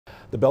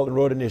The Belt and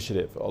Road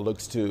Initiative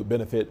looks to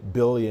benefit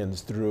billions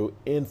through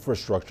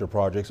infrastructure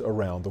projects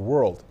around the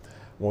world.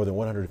 More than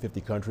 150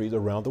 countries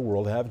around the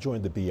world have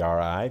joined the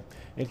BRI,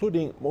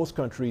 including most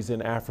countries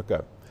in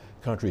Africa.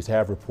 Countries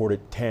have reported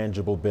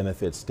tangible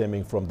benefits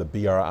stemming from the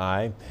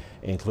BRI,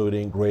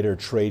 including greater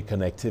trade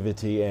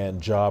connectivity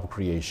and job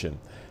creation.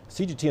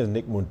 CGTN's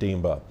Nick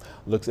Mundimba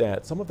looks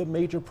at some of the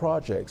major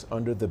projects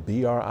under the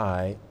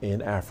BRI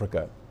in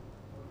Africa.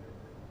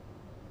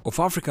 Of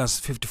Africa's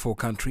 54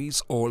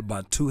 countries, all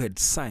but 2 had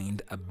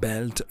signed a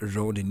Belt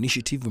Road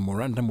Initiative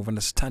Memorandum of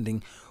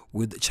Understanding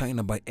with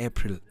China by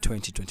April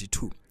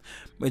 2022.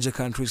 Major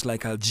countries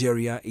like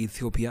Algeria,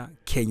 Ethiopia,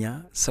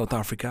 Kenya, South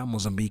Africa,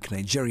 Mozambique,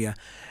 Nigeria,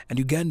 and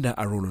Uganda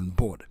are all on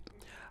board.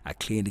 A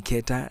clear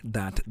indicator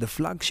that the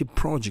flagship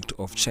project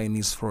of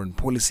Chinese foreign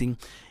policy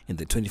in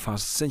the 21st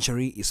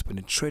century is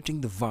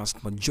penetrating the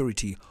vast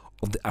majority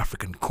of the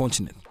African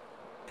continent.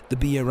 The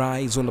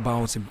BRI is all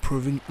about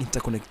improving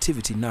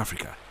interconnectivity in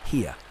Africa.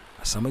 Here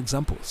are some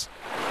examples.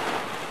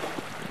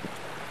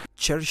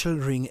 Churchill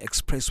Ring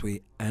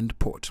Expressway and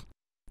Port.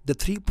 The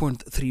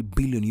 $3.3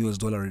 billion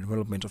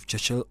development of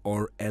Churchill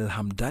or El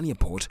Hamdania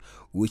Port,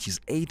 which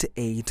is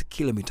 88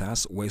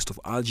 kilometers west of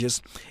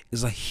Algiers,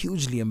 is a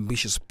hugely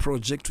ambitious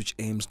project which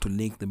aims to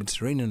link the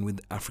Mediterranean with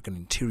the African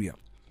interior.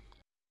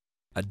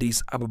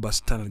 Addis Ababa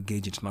Standard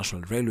Gauge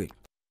International Railway.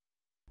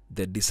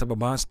 The Addis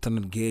Ababa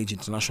Standard Gauge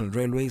International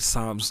Railway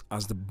serves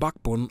as the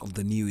backbone of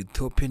the new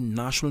Ethiopian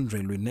National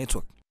Railway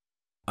Network.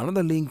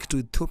 Another link to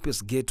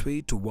Ethiopia's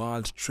gateway to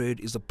world trade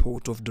is the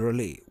port of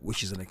Dorale,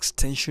 which is an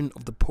extension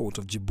of the port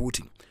of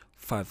Djibouti,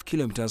 5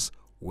 kilometers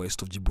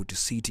west of Djibouti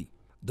city.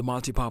 The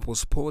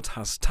multi-purpose port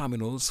has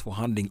terminals for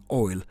handling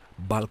oil,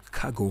 bulk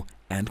cargo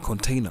and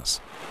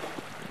containers.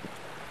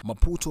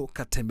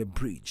 Maputo-Katembe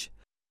Bridge.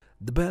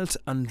 The Belt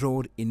and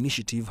Road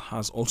Initiative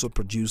has also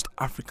produced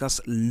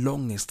Africa's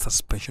longest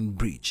suspension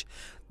bridge.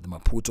 The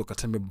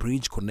Maputo-Katembe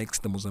Bridge connects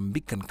the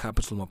Mozambican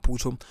capital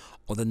Maputo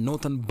on the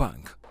northern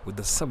bank with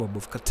the suburb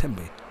of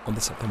Katembe on the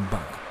southern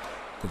bank.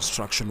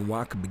 Construction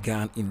work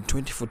began in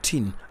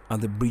 2014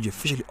 and the bridge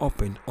officially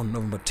opened on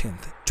November 10,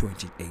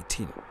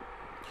 2018.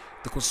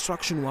 The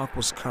construction work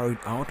was carried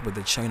out by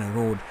the China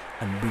Road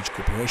and Bridge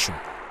Corporation.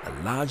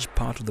 A large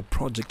part of the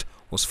project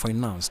was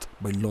financed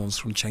by loans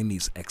from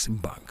Chinese Exim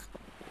Bank.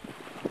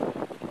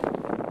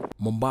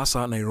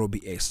 Mombasa-Nairobi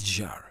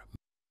SGR.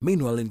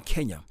 Meanwhile, in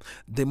Kenya,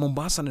 the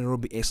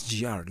Mombasa-Nairobi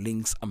SGR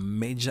links a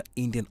major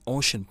Indian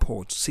Ocean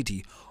port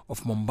city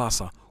of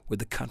Mombasa with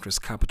the country's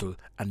capital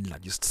and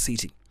largest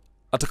city.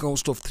 At a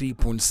cost of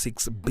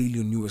 $3.6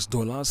 billion,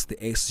 the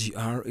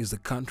SGR is the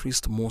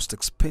country's most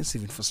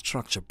expensive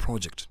infrastructure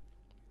project.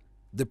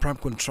 The prime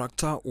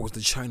contractor was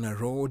the China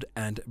Road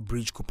and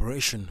Bridge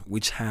Corporation,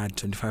 which had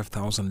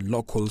 25,000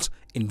 locals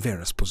in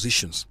various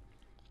positions.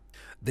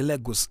 The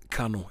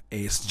Lagos-Kano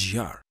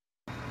SGR.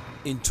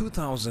 In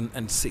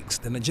 2006,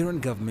 the Nigerian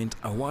government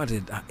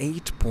awarded a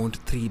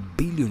 $8.3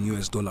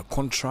 billion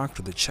contract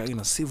to the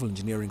China Civil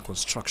Engineering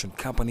Construction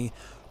Company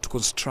to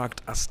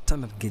construct a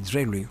standard gauge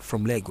railway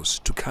from Lagos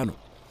to Kano.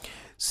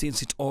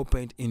 Since it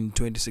opened in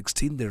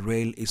 2016, the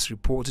rail is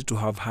reported to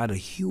have had a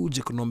huge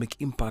economic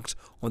impact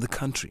on the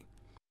country.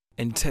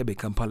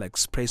 Entebbe-Kampala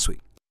Expressway.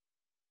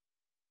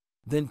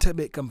 The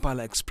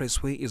Entebbe-Kampala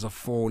Expressway is a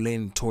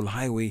 4-lane toll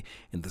highway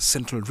in the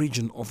central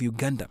region of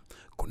Uganda,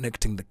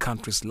 connecting the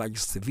country's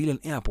largest civilian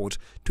airport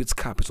to its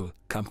capital,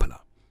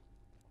 Kampala.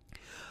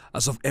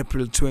 As of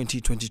April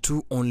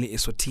 2022, only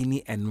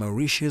Eswatini and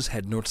Mauritius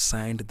had not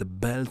signed the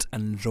Belt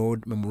and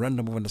Road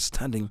Memorandum of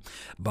Understanding,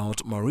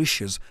 but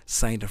Mauritius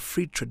signed a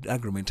free trade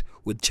agreement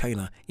with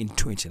China in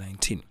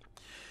 2019.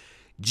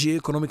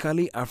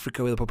 Geoeconomically,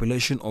 Africa, with a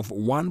population of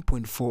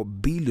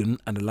 1.4 billion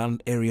and a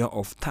land area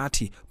of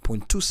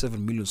 30.27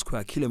 million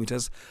square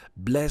kilometers,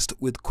 blessed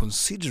with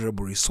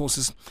considerable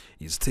resources,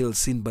 is still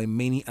seen by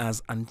many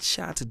as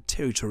uncharted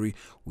territory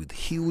with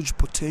huge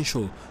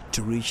potential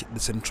to reach the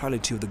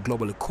centrality of the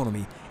global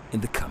economy in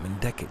the coming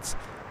decades.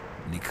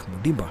 Nick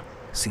Mundimba,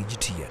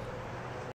 CGTN.